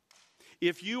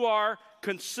 if you are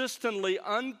consistently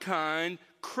unkind,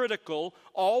 critical,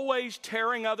 always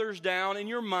tearing others down in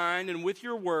your mind and with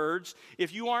your words,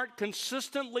 if you aren't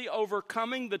consistently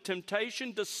overcoming the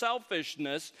temptation to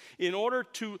selfishness in order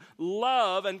to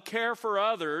love and care for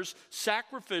others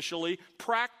sacrificially,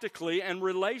 practically, and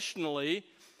relationally,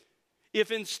 if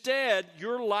instead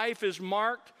your life is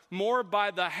marked more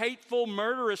by the hateful,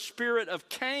 murderous spirit of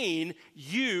Cain,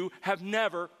 you have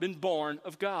never been born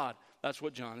of God. That's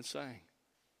what John is saying.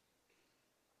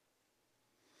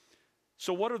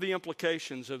 So what are the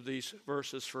implications of these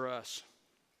verses for us?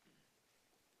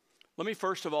 Let me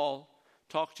first of all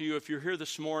talk to you if you're here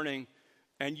this morning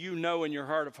and you know in your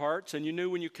heart of hearts and you knew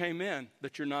when you came in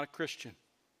that you're not a Christian.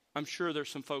 I'm sure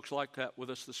there's some folks like that with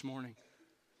us this morning.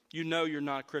 You know you're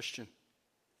not a Christian.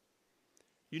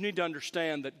 You need to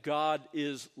understand that God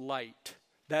is light.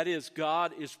 That is,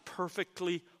 God is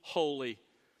perfectly holy.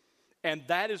 And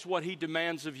that is what he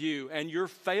demands of you. And your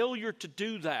failure to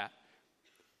do that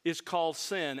is called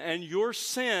sin. And your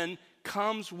sin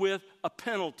comes with a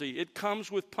penalty. It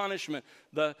comes with punishment.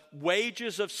 The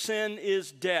wages of sin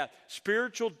is death.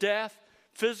 Spiritual death,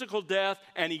 physical death,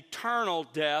 and eternal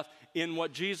death in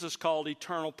what Jesus called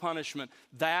eternal punishment.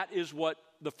 That is what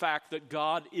the fact that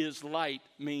God is light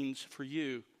means for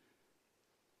you.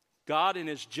 God in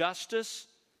his justice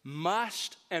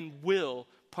must and will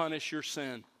punish your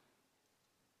sin.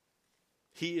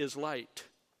 He is light.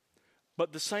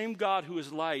 But the same God who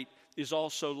is light is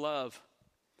also love.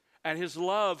 And his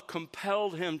love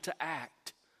compelled him to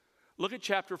act. Look at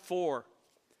chapter 4.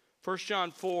 1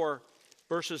 John 4,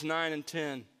 verses 9 and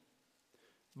 10.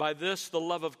 By this the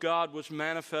love of God was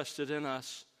manifested in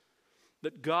us,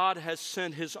 that God has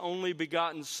sent his only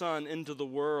begotten Son into the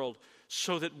world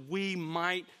so that we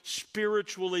might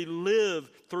spiritually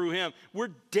live through him. We're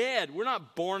dead. We're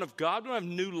not born of God. We don't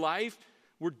have new life.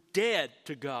 We're dead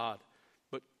to God.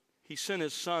 He sent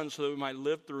his Son so that we might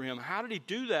live through him. How did he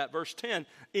do that? Verse 10,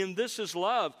 in this is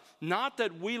love, not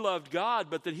that we loved God,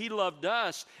 but that he loved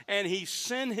us, and he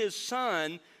sent his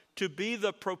Son to be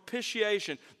the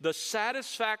propitiation, the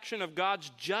satisfaction of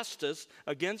God's justice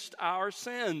against our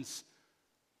sins.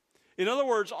 In other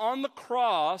words, on the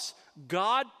cross,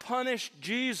 God punished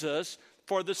Jesus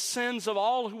for the sins of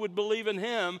all who would believe in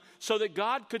him so that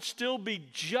God could still be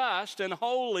just and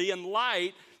holy and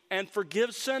light and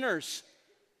forgive sinners.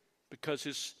 Because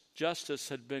his justice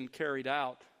had been carried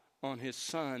out on his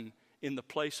Son in the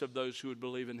place of those who would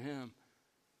believe in him.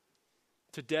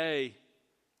 Today,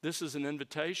 this is an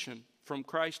invitation from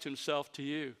Christ himself to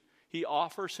you. He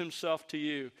offers himself to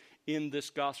you in this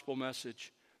gospel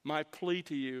message. My plea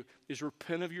to you is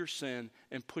repent of your sin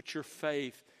and put your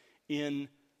faith in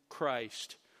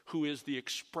Christ, who is the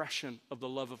expression of the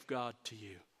love of God to you.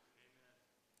 Amen.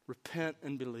 Repent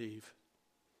and believe.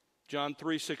 John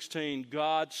 3:16,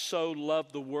 God so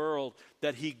loved the world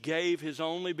that he gave his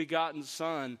only begotten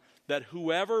Son, that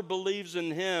whoever believes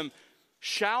in him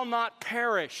shall not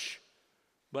perish,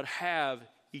 but have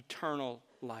eternal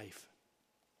life.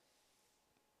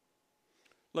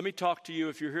 Let me talk to you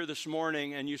if you're here this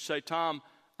morning and you say, Tom,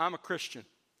 I'm a Christian.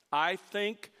 I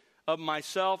think of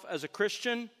myself as a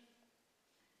Christian,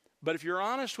 but if you're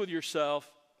honest with yourself,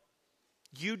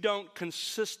 you don't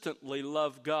consistently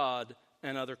love God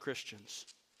and other Christians.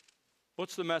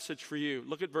 What's the message for you?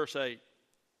 Look at verse 8.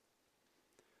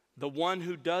 The one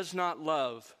who does not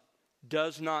love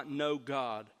does not know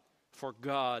God, for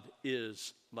God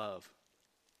is love.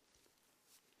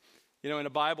 You know, in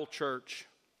a Bible church,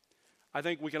 I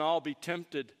think we can all be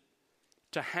tempted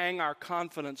to hang our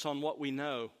confidence on what we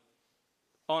know,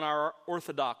 on our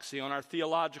orthodoxy, on our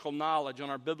theological knowledge, on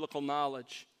our biblical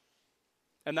knowledge.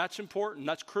 And that's important,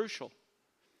 that's crucial.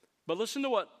 But listen to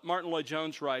what Martin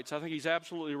Lloyd-Jones writes. I think he's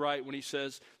absolutely right when he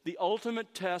says, the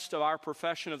ultimate test of our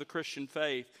profession of the Christian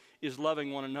faith is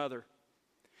loving one another.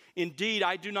 Indeed,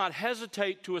 I do not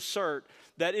hesitate to assert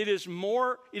that it is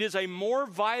a more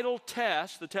vital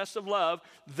test, the test of love,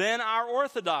 than our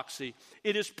orthodoxy.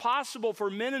 It is possible for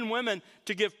men and women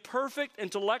to give perfect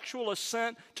intellectual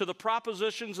assent to the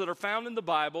propositions that are found in the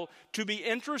Bible, to be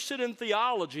interested in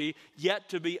theology, yet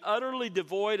to be utterly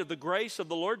devoid of the grace of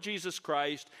the Lord Jesus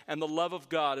Christ and the love of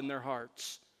God in their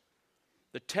hearts.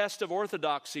 The test of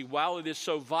orthodoxy, while it is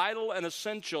so vital and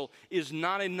essential, is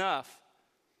not enough.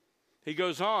 He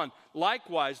goes on,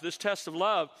 likewise, this test of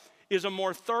love is a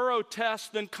more thorough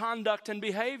test than conduct and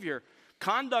behavior.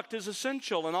 Conduct is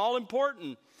essential and all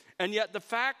important, and yet the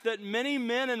fact that many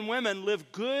men and women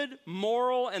live good,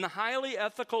 moral, and highly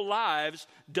ethical lives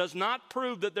does not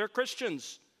prove that they're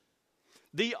Christians.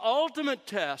 The ultimate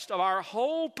test of our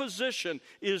whole position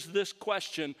is this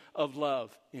question of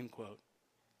love, end quote.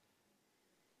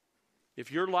 If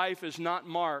your life is not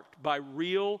marked by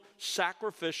real,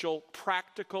 sacrificial,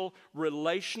 practical,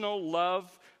 relational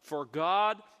love for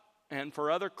God and for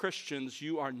other Christians,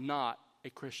 you are not a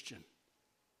Christian.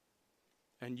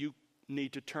 And you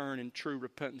need to turn in true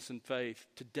repentance and faith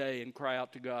today and cry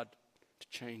out to God to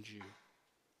change you,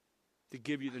 to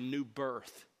give you the new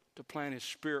birth, to plant His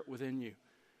Spirit within you,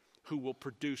 who will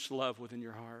produce love within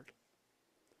your heart.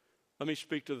 Let me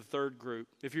speak to the third group.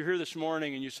 If you're here this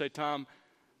morning and you say, Tom,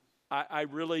 I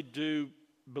really do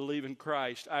believe in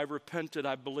Christ. I've repented.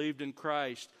 I believed in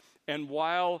Christ. And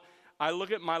while I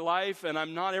look at my life and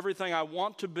I'm not everything I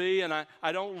want to be and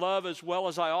I don't love as well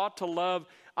as I ought to love,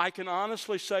 I can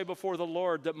honestly say before the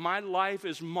Lord that my life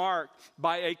is marked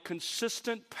by a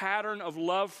consistent pattern of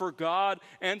love for God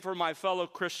and for my fellow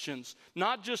Christians.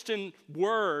 Not just in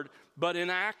word, but in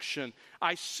action.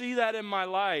 I see that in my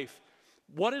life.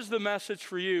 What is the message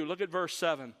for you? Look at verse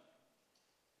 7.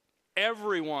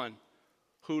 Everyone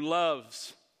who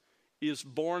loves is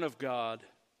born of God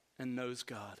and knows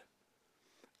God.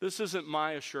 This isn't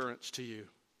my assurance to you.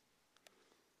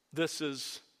 This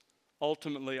is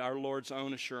ultimately our Lord's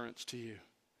own assurance to you.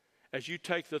 As you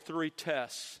take the three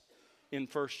tests in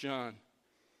 1 John,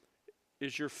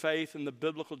 is your faith in the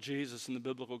biblical Jesus and the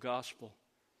biblical gospel?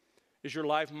 Is your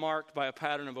life marked by a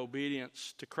pattern of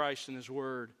obedience to Christ and His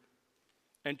Word?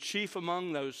 And chief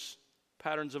among those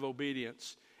patterns of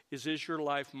obedience is your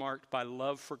life marked by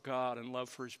love for God and love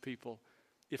for His people?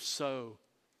 If so,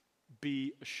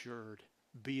 be assured,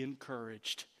 be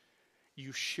encouraged.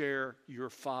 You share your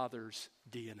Father's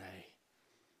DNA.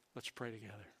 Let's pray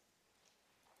together.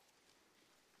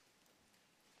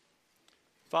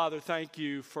 Father, thank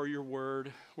you for your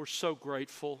word. We're so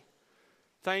grateful.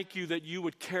 Thank you that you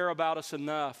would care about us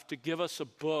enough to give us a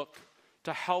book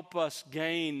to help us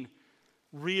gain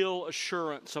real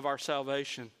assurance of our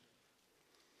salvation.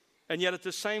 And yet at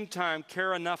the same time,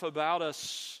 care enough about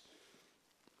us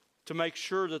to make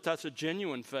sure that that's a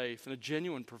genuine faith and a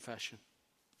genuine profession.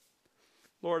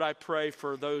 Lord, I pray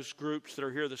for those groups that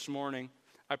are here this morning.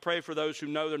 I pray for those who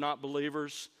know they're not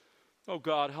believers. Oh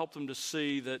God, help them to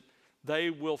see that they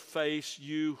will face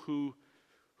you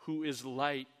who is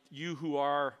light, you who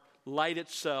are light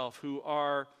itself, who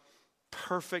are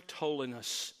perfect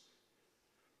holiness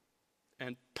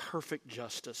and perfect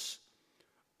justice,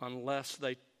 unless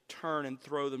they turn and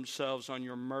throw themselves on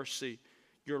your mercy,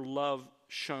 your love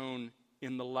shown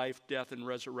in the life, death, and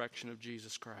resurrection of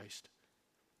Jesus Christ.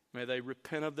 May they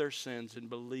repent of their sins and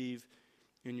believe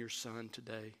in your Son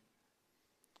today.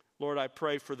 Lord, I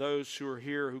pray for those who are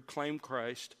here who claim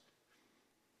Christ,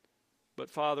 but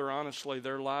Father, honestly,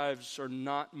 their lives are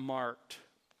not marked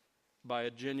by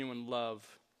a genuine love.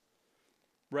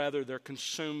 Rather, they're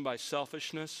consumed by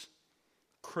selfishness,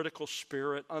 critical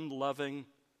spirit, unloving,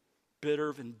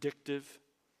 bitter, vindictive.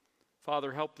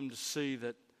 Father, help them to see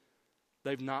that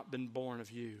they've not been born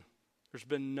of you. There's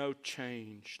been no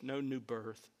change, no new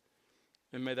birth.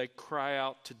 And may they cry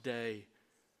out today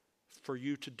for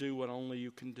you to do what only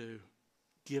you can do.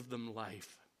 Give them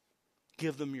life.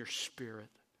 Give them your Spirit.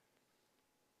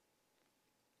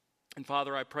 And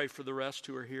Father, I pray for the rest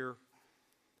who are here,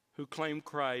 who claim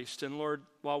Christ. And Lord,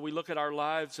 while we look at our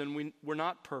lives and we're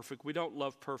not perfect, we don't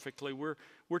love perfectly, we're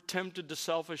tempted to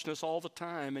selfishness all the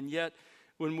time. And yet,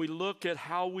 when we look at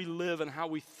how we live and how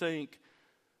we think,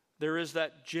 there is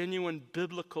that genuine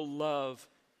biblical love,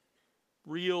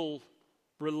 real,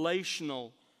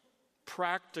 relational,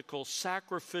 practical,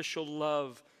 sacrificial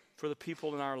love for the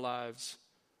people in our lives.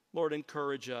 Lord,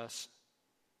 encourage us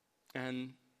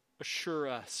and assure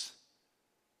us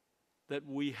that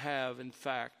we have, in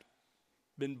fact,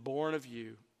 been born of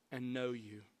you and know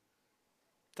you.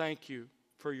 Thank you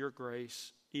for your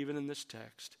grace, even in this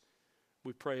text.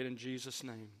 We pray it in Jesus'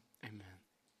 name. Amen.